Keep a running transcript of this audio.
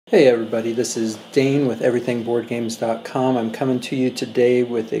Hey everybody, this is Dane with EverythingBoardGames.com. I'm coming to you today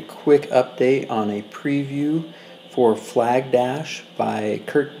with a quick update on a preview for Flag Dash by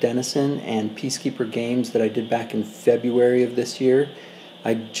Kirk Dennison and Peacekeeper Games that I did back in February of this year.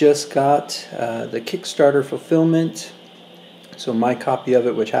 I just got the Kickstarter fulfillment, so my copy of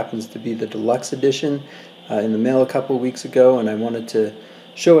it, which happens to be the deluxe edition, in the mail a couple of weeks ago, and I wanted to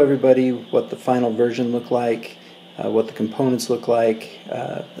show everybody what the final version looked like. What the components look like.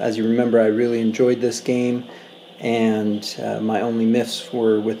 As you remember, I really enjoyed this game, and my only miffs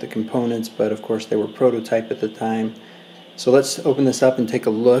were with the components, but of course they were prototype at the time. So let's open this up and take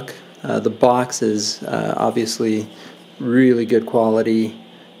a look. The box is obviously really good quality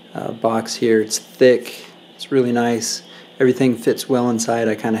box here. It's thick, it's really nice. Everything fits well inside.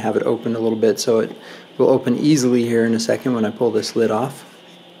 I kind of have it open a little bit so it will open easily here in a second when I pull this lid off.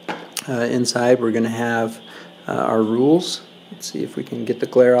 Inside we're going to have our rules. Let's see if we can get the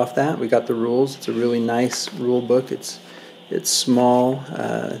glare off that. We got the rules. It's a really nice rule book. It's small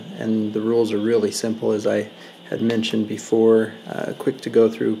and the rules are really simple, as I had mentioned before. Quick to go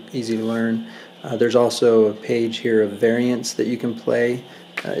through, easy to learn. There's also a page here of variants that you can play.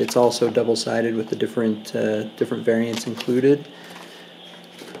 It's also double-sided with the different variants included.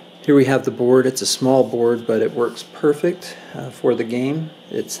 Here we have the board. It's a small board, but it works perfect for the game.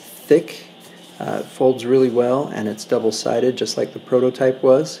 It's thick. It folds really well, and it's double-sided just like the prototype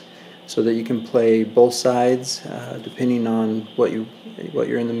was, so that you can play both sides depending on what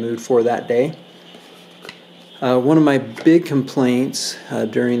you're in the mood for that day. One of my big complaints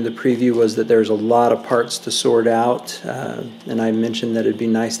during the preview was that there's a lot of parts to sort out, and I mentioned that it'd be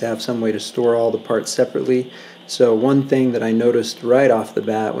nice to have some way to store all the parts separately. So one thing that I noticed right off the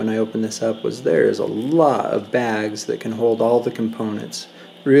bat when I opened this up was there is a lot of bags that can hold all the components.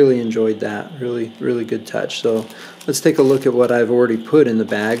 Really enjoyed that. Really good touch. So let's take a look at what I've already put in the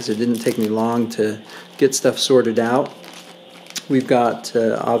bags. It didn't take me long to get stuff sorted out. We've got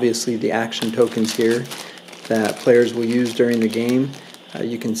obviously the action tokens here that players will use during the game.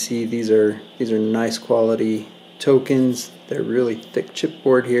 You can see these are nice quality tokens. They're really thick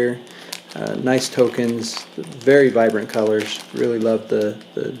chipboard here. Nice tokens, very vibrant colors. Really love the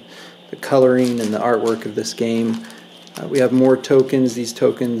coloring and the artwork of this game. We have more tokens. These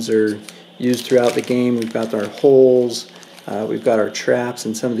tokens are used throughout the game. We've got our holes, we've got our traps,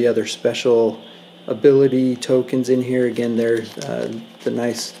 and some of the other special ability tokens in here. Again, there's the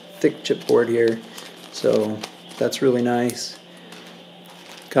nice thick chipboard here, so that's really nice.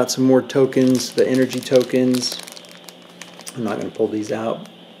 Got some more tokens, the energy tokens. I'm not going to pull these out.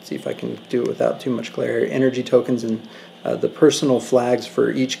 See if I can do it without too much glare. Energy tokens and the personal flags for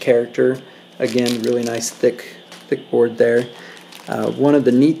each character. Again, really nice thick board there. One of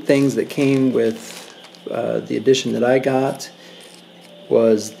the neat things that came with the edition that I got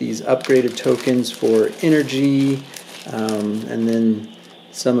was these upgraded tokens for energy, and then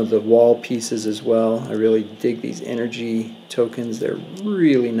some of the wall pieces as well. I really dig these energy tokens. They're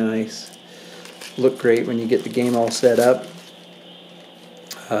really nice. Look great when you get the game all set up.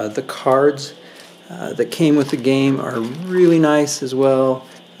 The cards that came with the game are really nice as well.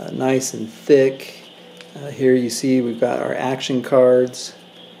 Nice and thick. Here you see we've got our action cards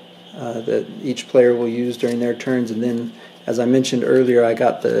that each player will use during their turns, and then, as I mentioned earlier, I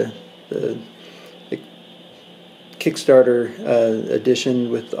got the Kickstarter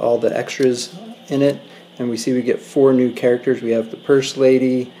edition with all the extras in it, and we see we get 4 new characters. We have the Purse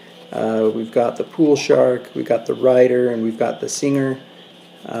Lady, we've got the Pool Shark, we've got the Rider, and we've got the Singer.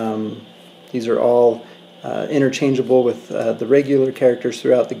 These are all interchangeable with the regular characters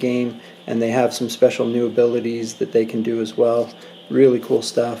throughout the game, and they have some special new abilities that they can do as well. Really cool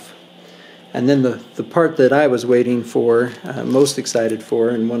stuff. And then the part that I was waiting for, most excited for,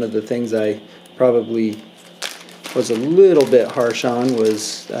 and one of the things I probably was a little bit harsh on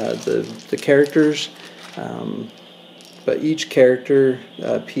was the characters. But each character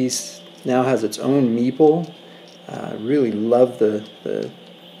piece now has its own meeple. Really love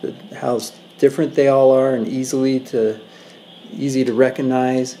how different they all are and easy to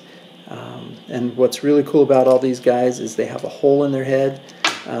recognize. And what's really cool about all these guys is they have a hole in their head,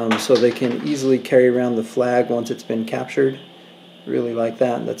 so they can easily carry around the flag once it's been captured. Really like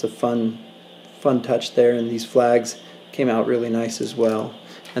that. That's a fun touch there, and these flags came out really nice as well.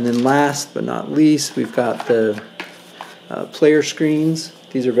 And then last but not least, we've got the player screens.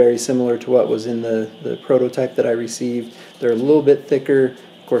 These are very similar to what was in the prototype that I received. They're a little bit thicker.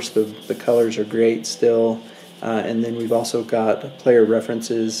 Of course, the colors are great still. And then we've also got player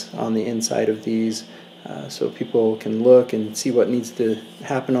references on the inside of these, so people can look and see what needs to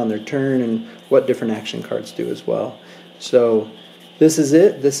happen on their turn and what different action cards do as well. So this is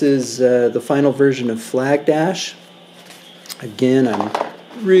it. This is the final version of Flag Dash. Again, I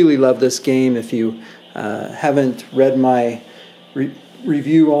really love this game. If you haven't read my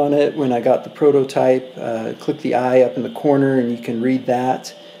review on it when I got the prototype, click the eye up in the corner and you can read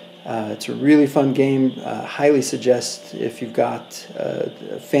that. It's a really fun game. Highly suggest if you've got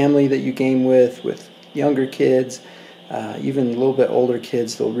a family that you game with younger kids, even a little bit older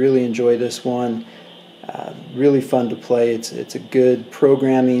kids, they'll really enjoy this one. Really fun to play. It's a good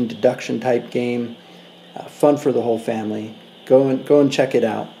programming deduction type game. Fun for the whole family. Go and check it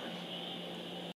out.